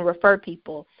 So you can refer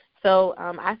people. So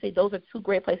I say those are two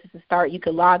great places to start. You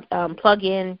can plug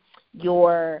in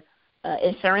your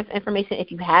insurance information if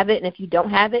you have it, and if you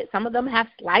don't have it, some of them have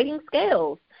sliding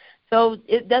scales. So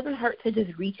it doesn't hurt to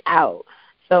just reach out.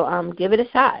 So give it a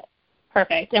shot.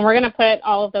 Perfect. And we're going to put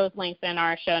all of those links in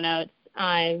our show notes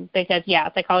because,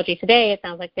 Psychology Today, it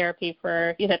sounds like Therapy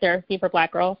for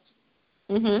Black Girls.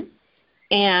 Mm-hmm.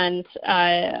 And,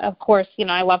 of course,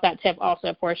 I love that tip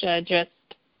also, Portia, just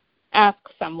ask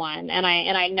someone. And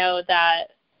I know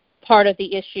that part of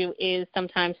the issue is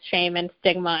sometimes shame and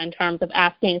stigma in terms of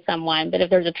asking someone. But if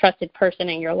there's a trusted person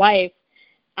in your life,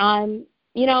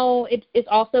 it's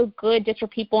also good just for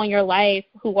people in your life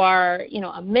who are,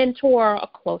 a mentor, a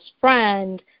close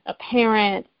friend, a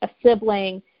parent, a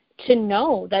sibling, to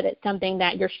know that it's something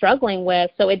that you're struggling with,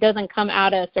 so it doesn't come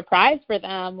out as surprise for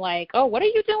them, like, oh, what are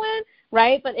you doing,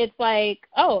 right? But it's like,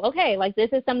 oh, okay, like this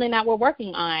is something that we're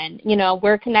working on.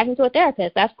 We're connecting to a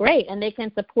therapist. That's great, and they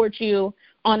can support you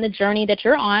on the journey that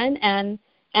you're on, and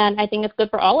I think it's good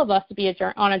for all of us to be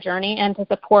on a journey and to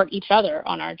support each other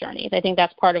on our journeys. I think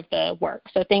that's part of the work.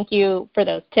 So thank you for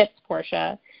those tips,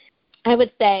 Portia. I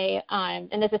would say,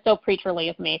 and this is so preacherly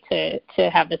of me to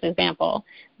have this example,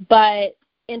 but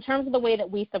in terms of the way that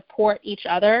we support each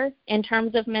other in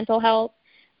terms of mental health,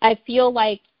 I feel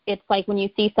like it's like when you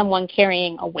see someone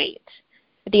carrying a weight.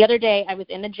 The other day I was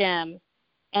in the gym,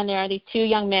 and there are these two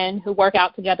young men who work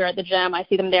out together at the gym. I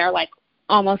see them there like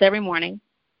almost every morning.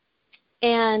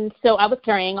 And so I was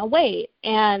carrying a weight,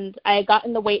 and I had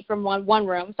gotten the weight from one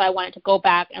room, so I wanted to go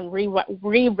back and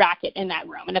re-rack it in that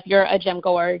room. And if you're a gym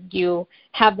goer, you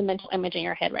have the mental image in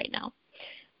your head right now.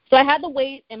 So I had the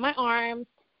weight in my arms,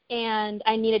 and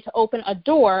I needed to open a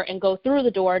door and go through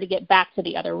the door to get back to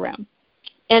the other room.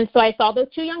 And so I saw those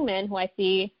two young men who I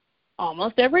see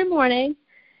almost every morning,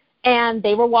 and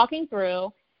they were walking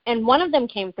through, and one of them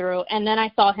came through, and then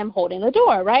I saw him holding the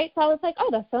door, right? So I was like, oh,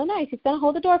 that's so nice. He's going to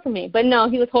hold the door for me. But no,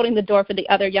 he was holding the door for the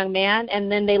other young man, and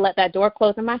then they let that door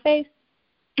close in my face.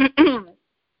 And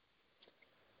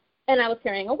I was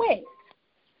carrying a weight.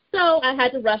 So I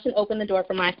had to rush and open the door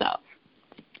for myself.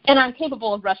 And I'm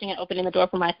capable of rushing and opening the door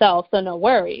for myself, so no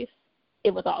worries.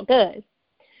 It was all good.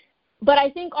 But I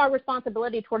think our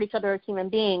responsibility toward each other as human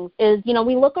beings is,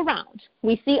 we look around.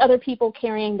 We see other people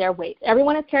carrying their weight.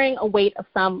 Everyone is carrying a weight of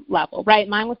some level, right?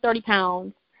 Mine was 30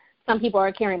 pounds. Some people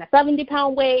are carrying a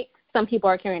 70-pound weight. Some people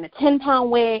are carrying a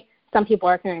 10-pound weight. Some people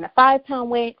are carrying a 5-pound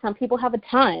weight. Some people have a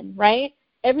ton, right?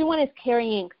 Everyone is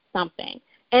carrying something.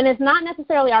 And it's not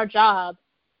necessarily our job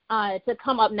to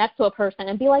come up next to a person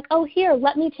and be like, oh, here,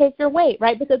 let me take your weight,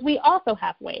 right? Because we also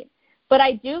have weight. But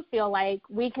I do feel like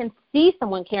we can see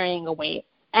someone carrying a weight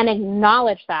and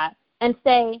acknowledge that and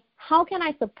say, how can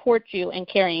I support you in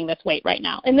carrying this weight right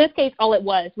now? In this case, all it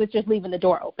was just leaving the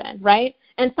door open, right?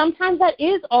 And sometimes that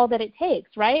is all that it takes,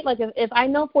 right? Like if I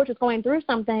know Portia's going through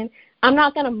something, I'm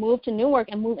not going to move to Newark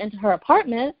and move into her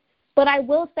apartment, but I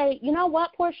will say, you know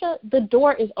what, Portia, the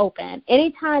door is open.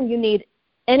 Anytime you need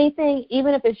anything,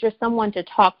 even if it's just someone to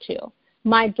talk to,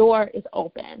 my door is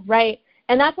open, right?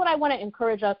 And that's what I want to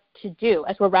encourage us to do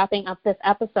as we're wrapping up this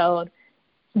episode.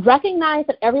 Recognize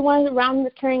that everyone around you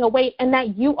is carrying a weight and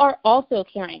that you are also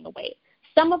carrying a weight.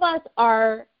 Some of us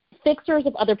are fixers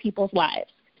of other people's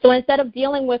lives. So instead of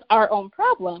dealing with our own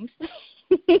problems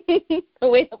the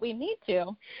way that we need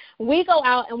to, we go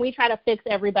out and we try to fix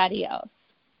everybody else.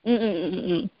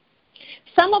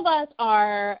 Some of us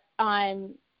are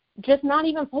just not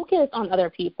even focused on other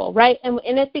people, right? And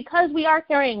it's because we are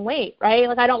carrying weight, right?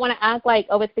 Like, I don't want to act like,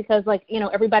 oh, it's because, like, you know,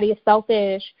 everybody is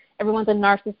selfish, everyone's a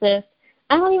narcissist.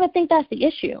 I don't even think that's the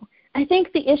issue. I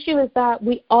think the issue is that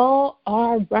we all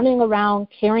are running around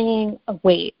carrying a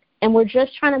weight, and we're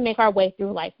just trying to make our way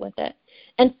through life with it.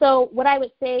 And so what I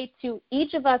would say to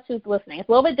each of us who's listening, it's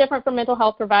a little bit different for mental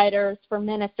health providers, for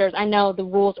ministers. I know the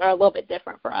rules are a little bit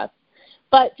different for us.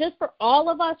 But just for all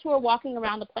of us who are walking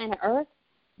around the planet Earth,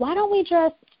 why don't we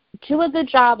just do a good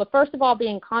job of, first of all,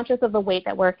 being conscious of the weight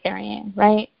that we're carrying,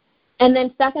 right? And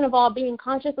then second of all, being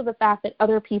conscious of the fact that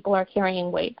other people are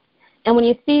carrying weight. And when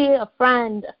you see a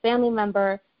friend, a family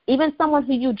member, even someone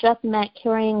who you just met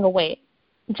carrying a weight,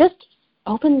 just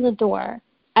open the door.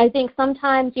 I think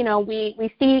sometimes, you know, we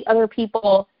see other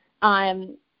people,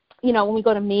 you know, when we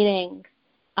go to meetings,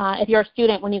 if you're a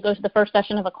student, when you go to the first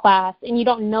session of a class and you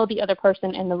don't know the other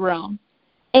person in the room.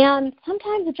 And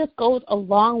sometimes it just goes a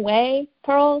long way,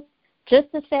 Pearls,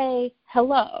 just to say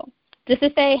hello, just to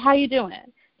say how you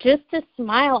doing, just to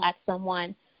smile at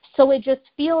someone. So it just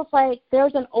feels like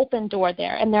there's an open door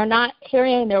there, and they're not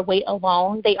carrying their weight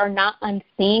alone. They are not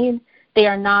unseen. They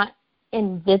are not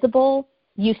invisible.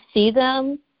 You see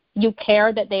them. You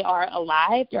care that they are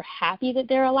alive. You're happy that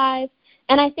they're alive.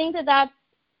 And I think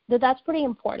that's pretty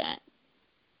important.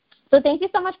 So thank you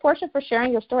so much, Portia, for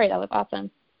sharing your story. That was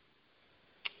awesome.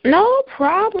 No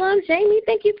problem, Jamie.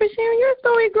 Thank you for sharing your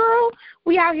story, girl.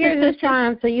 We out here just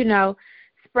trying to, you know,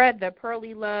 spread the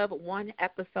pearly love one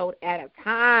episode at a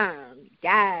time.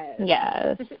 Yes.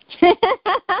 Yes.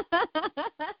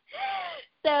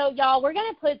 So, y'all, we're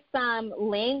going to put some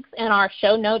links in our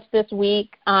show notes this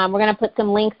week. We're going to put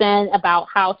some links in about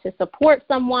how to support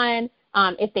someone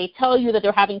if they tell you that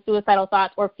they're having suicidal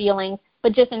thoughts or feelings.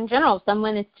 But just in general, if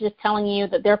someone is just telling you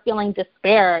that they're feeling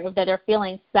despair, that they're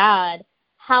feeling sad,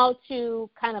 how to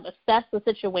kind of assess the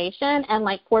situation, and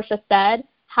like Portia said,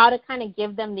 how to kind of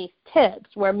give them these tips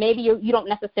where maybe you don't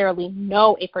necessarily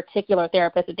know a particular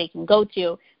therapist that they can go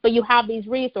to, but you have these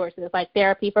resources like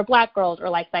Therapy for Black Girls or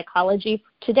like Psychology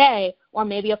Today, or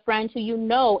maybe a friend who you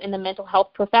know in the mental health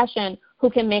profession who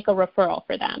can make a referral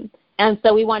for them. And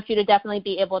so we want you to definitely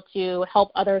be able to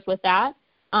help others with that.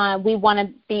 We want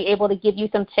to be able to give you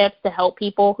some tips to help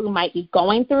people who might be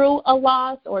going through a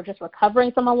loss or just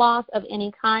recovering from a loss of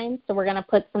any kind. So we're going to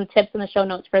put some tips in the show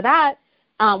notes for that.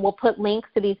 We'll put links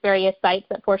to these various sites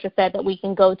that Portia said that we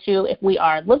can go to if we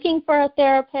are looking for a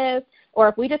therapist or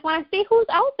if we just want to see who's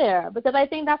out there, because I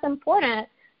think that's important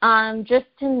just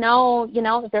to know, you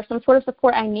know, if there's some sort of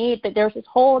support I need, that there's this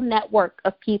whole network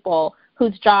of people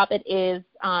whose job it is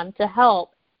to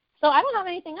help. So I don't have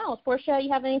anything else. Portia,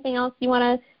 you have anything else you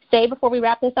want to say before we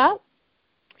wrap this up?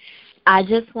 I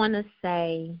just want to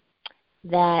say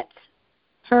that,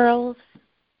 Pearls,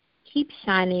 keep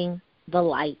shining the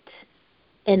light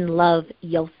and love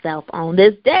yourself on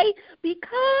this day,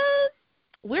 because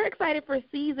we're excited for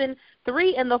season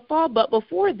 3 in the fall. But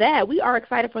before that, we are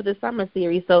excited for the summer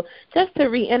series. So just to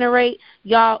reiterate,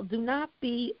 y'all, do not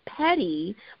be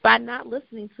petty by not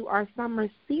listening to our summer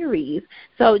series.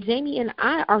 So Jamie and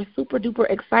I are super duper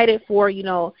excited for, you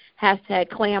know,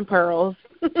 hashtag Clan Pearls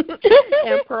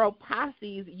and Pearl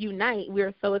Posses Unite.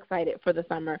 We're so excited for the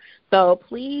summer. So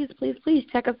please, please, please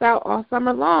check us out all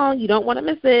summer long. You don't want to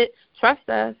miss it. Trust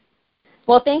us.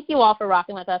 Well, thank you all for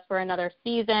rocking with us for another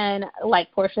season.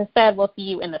 Like Portia said, we'll see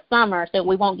you in the summer, so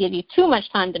we won't give you too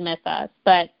much time to miss us.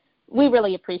 But we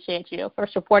really appreciate you for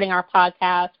supporting our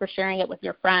podcast, for sharing it with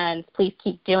your friends. Please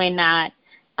keep doing that.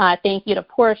 Thank you to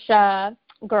Portia.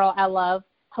 Girl, I love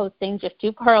hosting Just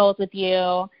Two Pearls with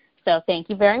you. So thank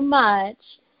you very much.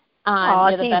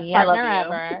 You're the best partner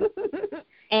ever.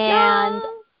 And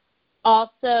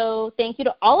also, thank you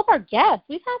to all of our guests.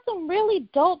 We've had some really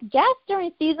dope guests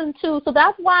during season 2. So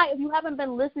that's why if you haven't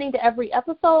been listening to every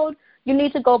episode, you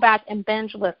need to go back and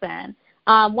binge listen.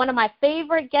 One of my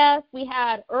favorite guests we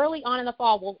had early on in the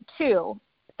fall, well,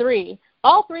 3,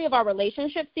 all 3 of our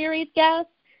relationship series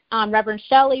guests, Reverend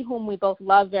Shelley, whom we both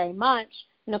love very much,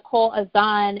 Nicole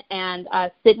Azan, and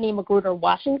Sydney Magruder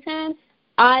Washington.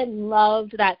 I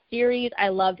loved that series. I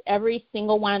loved every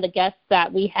single one of the guests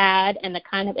that we had and the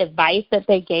kind of advice that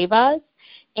they gave us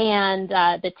and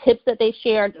the tips that they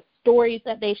shared, the stories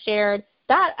that they shared.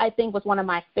 That, I think, was one of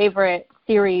my favorite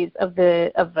series of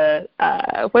the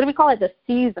what do we call it, the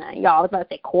season. Y'all, I was about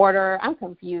to say quarter. I'm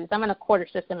confused. I'm in a quarter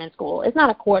system in school. It's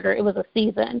not a quarter. It was a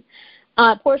season.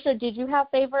 Portia, did you have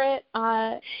favorite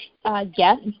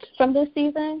guests from this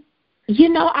season? You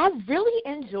know, I really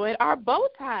enjoyed our bow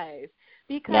ties.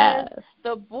 Because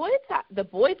the bow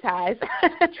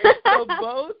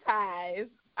ties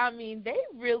I mean, they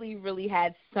really, really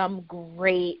had some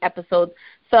great episodes.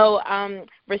 So,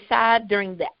 Rashad,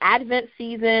 during the Advent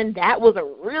season, that was a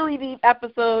really deep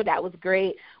episode. That was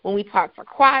great. When we talked for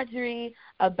Quadri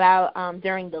about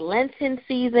during the Lenten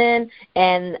season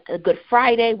and Good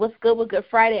Friday, what's good with Good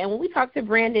Friday. And when we talked to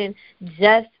Brandon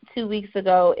just 2 weeks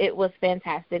ago, it was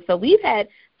fantastic. So we've had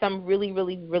some really,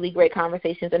 really, really great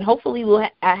conversations, and hopefully we'll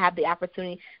have the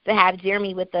opportunity to have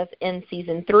Jeremy with us in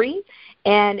Season 3.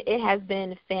 And it has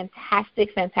been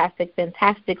fantastic, fantastic,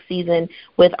 fantastic season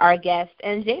with our guests.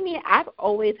 And Jamie, I've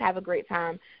always have a great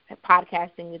time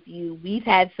podcasting with you. We've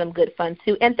had some good fun,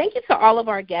 too. And thank you to all of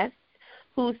our guests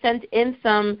who sent in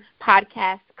some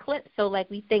podcast clips. So, like,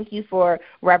 we thank you for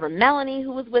Reverend Melanie,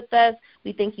 who was with us.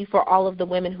 We thank you for all of the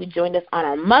women who joined us on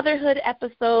our motherhood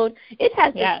episode. It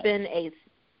has just been a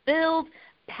filled,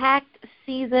 packed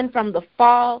season from the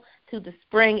fall to the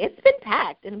spring. It's been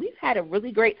packed, and we've had a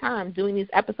really great time doing these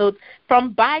episodes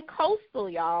from Bi-Coastal,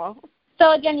 y'all.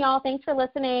 So, again, y'all, thanks for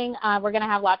listening. We're going to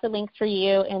have lots of links for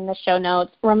you in the show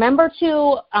notes. Remember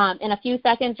to, in a few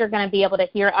seconds, you're going to be able to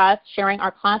hear us sharing our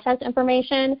contact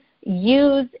information.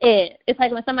 Use it. It's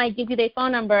like when somebody gives you their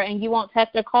phone number and you won't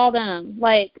text or call them.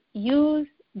 Like, use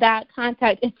that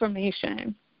contact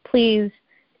information, please,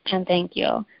 and thank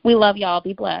you. We love y'all.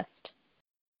 Be blessed.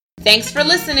 Thanks for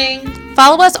listening.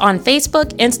 Follow us on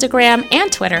Facebook, Instagram,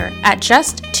 and Twitter at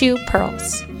Just Two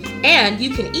Pearls. And you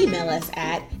can email us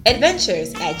at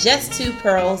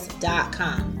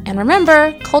adventures@justtwopearls.com. And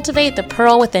remember, cultivate the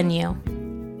pearl within you.